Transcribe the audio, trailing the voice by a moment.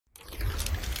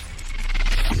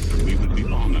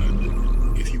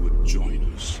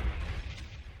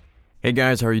Hey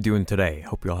guys, how are you doing today?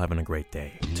 Hope you're all having a great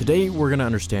day. Today we're going to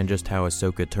understand just how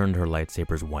Ahsoka turned her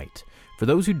lightsabers white. For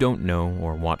those who don't know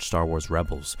or watch Star Wars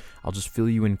Rebels, I'll just fill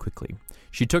you in quickly.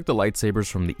 She took the lightsabers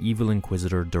from the evil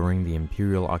Inquisitor during the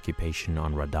Imperial occupation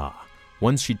on Radah.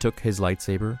 Once she took his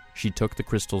lightsaber, she took the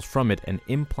crystals from it and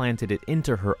implanted it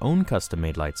into her own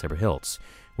custom-made lightsaber hilts,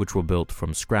 which were built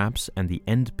from scraps and the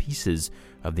end pieces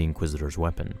of the Inquisitor's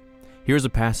weapon. Here's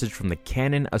a passage from the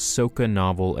canon Ahsoka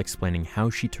novel explaining how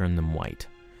she turned them white.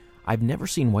 "I've never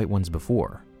seen white ones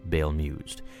before," Bail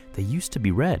mused. "They used to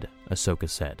be red," Ahsoka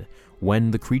said.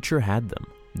 "When the creature had them,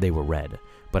 they were red,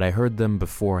 but I heard them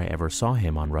before I ever saw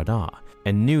him on Radah,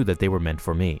 and knew that they were meant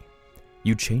for me."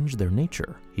 "You changed their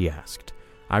nature?" he asked.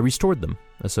 "I restored them,"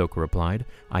 Ahsoka replied.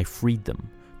 "I freed them.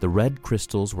 The red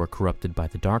crystals were corrupted by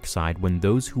the dark side when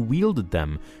those who wielded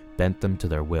them bent them to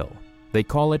their will. They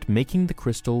call it making the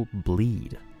crystal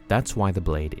bleed. That's why the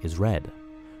blade is red."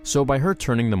 So by her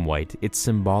turning them white, it's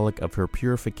symbolic of her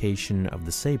purification of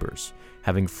the sabers,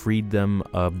 having freed them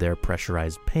of their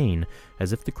pressurized pain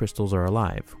as if the crystals are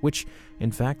alive, which,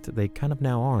 in fact, they kind of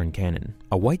now are in canon.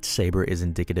 A white saber is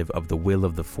indicative of the will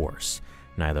of the Force,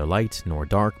 neither light nor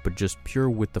dark, but just pure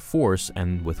with the Force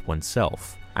and with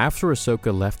oneself. After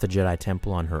Ahsoka left the Jedi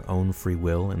Temple on her own free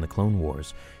will in the Clone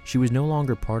Wars, she was no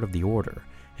longer part of the Order,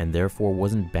 and therefore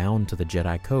wasn't bound to the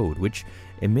Jedi Code, which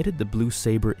emitted the blue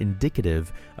saber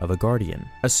indicative of a guardian.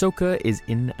 Ahsoka is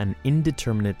in an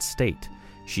indeterminate state.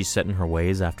 She's set in her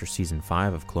ways after Season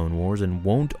 5 of Clone Wars and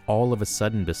won't all of a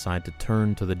sudden decide to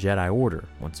turn to the Jedi Order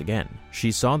once again.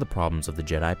 She saw the problems of the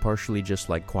Jedi partially just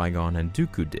like Qui-Gon and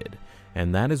Dooku did,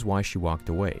 and that is why she walked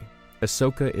away.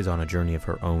 Ahsoka is on a journey of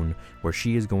her own, where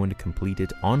she is going to complete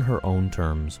it on her own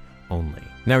terms only.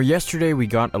 Now, yesterday we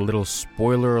got a little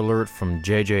spoiler alert from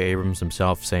J.J. Abrams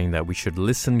himself saying that we should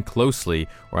listen closely,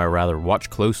 or rather watch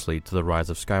closely, to the Rise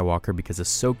of Skywalker because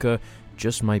Ahsoka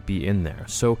just might be in there.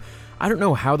 So I don't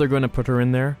know how they're going to put her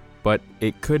in there, but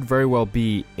it could very well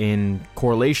be in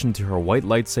correlation to her white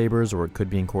lightsabers, or it could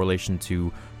be in correlation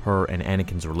to her and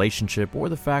Anakin's relationship, or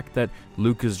the fact that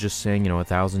Luke is just saying,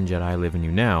 1,000 Jedi live in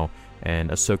you now,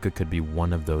 and Ahsoka could be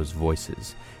one of those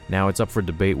voices. Now, it's up for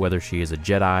debate whether she is a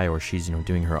Jedi or she's,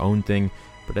 doing her own thing,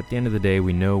 but at the end of the day,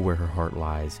 we know where her heart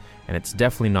lies, and it's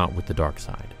definitely not with the dark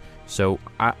side. So,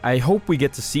 I hope we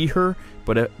get to see her,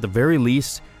 but at the very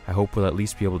least, I hope we'll at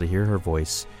least be able to hear her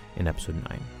voice in Episode 9.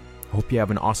 I hope you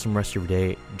have an awesome rest of your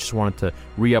day. Just wanted to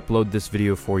re-upload this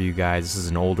video for you guys. This is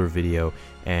an older video,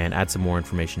 and add some more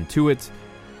information to it,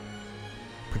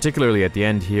 particularly at the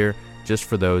end here, just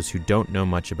for those who don't know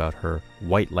much about her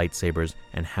white lightsabers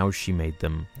and how she made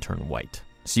them turn white.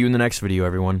 See you in the next video,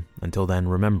 everyone. Until then,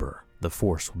 remember, the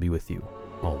Force will be with you,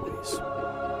 always.